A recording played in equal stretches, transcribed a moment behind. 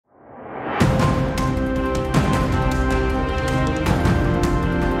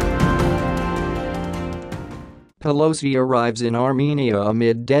Pelosi arrives in Armenia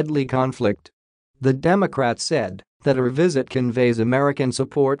amid deadly conflict. The Democrat said that her visit conveys American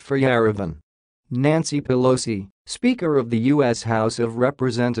support for Yerevan. Nancy Pelosi, Speaker of the U.S. House of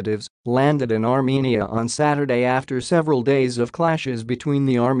Representatives, landed in Armenia on Saturday after several days of clashes between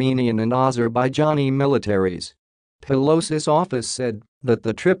the Armenian and Azerbaijani militaries. Pelosi's office said that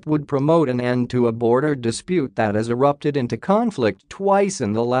the trip would promote an end to a border dispute that has erupted into conflict twice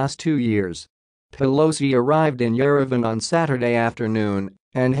in the last 2 years. Pelosi arrived in Yerevan on Saturday afternoon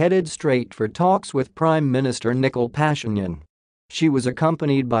and headed straight for talks with Prime Minister Nikol Pashinyan. She was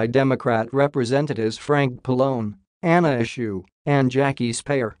accompanied by Democrat Representatives Frank Pallone, Anna Eshoo, and Jackie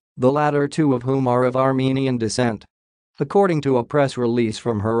Speier, the latter two of whom are of Armenian descent. According to a press release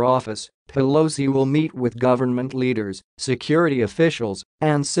from her office, Pelosi will meet with government leaders, security officials,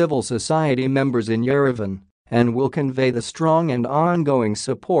 and civil society members in Yerevan and will convey the strong and ongoing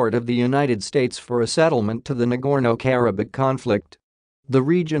support of the United States for a settlement to the Nagorno-Karabakh conflict. The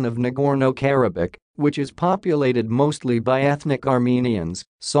region of Nagorno-Karabakh, which is populated mostly by ethnic Armenians,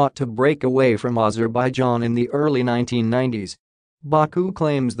 sought to break away from Azerbaijan in the early 1990s. Baku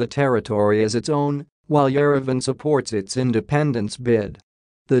claims the territory as its own, while Yerevan supports its independence bid.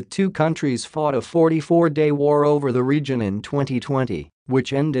 The two countries fought a 44-day war over the region in 2020,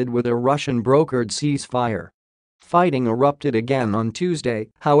 which ended with a Russian-brokered ceasefire. Fighting erupted again on Tuesday,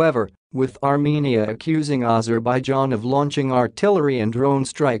 however, with Armenia accusing Azerbaijan of launching artillery and drone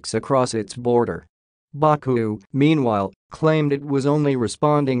strikes across its border. Baku, meanwhile, claimed it was only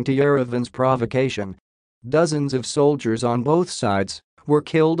responding to Yerevan's provocation. Dozens of soldiers on both sides were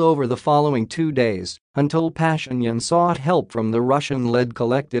killed over the following 2 days until Pashinyan sought help from the Russian-led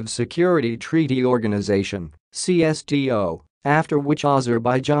Collective Security Treaty Organization (CSTO), after which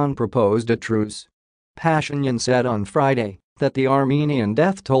Azerbaijan proposed a truce. Pashinyan said on Friday that the Armenian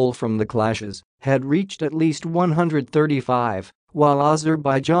death toll from the clashes had reached at least 135, while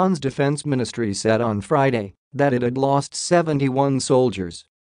Azerbaijan's defense ministry said on Friday that it had lost 71 soldiers.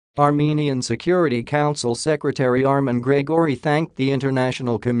 Armenian Security Council Secretary Armen Grigori thanked the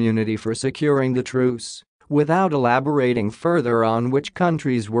international community for securing the truce, without elaborating further on which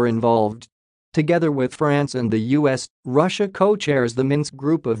countries were involved. Together with France and the US, Russia co-chairs the Minsk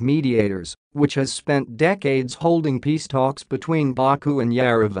group of mediators, which has spent decades holding peace talks between Baku and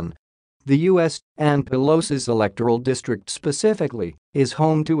Yerevan. The US, and Pelosi's electoral district specifically, is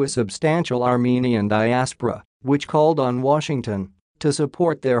home to a substantial Armenian diaspora, which called on Washington to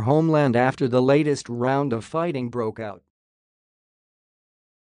support their homeland after the latest round of fighting broke out.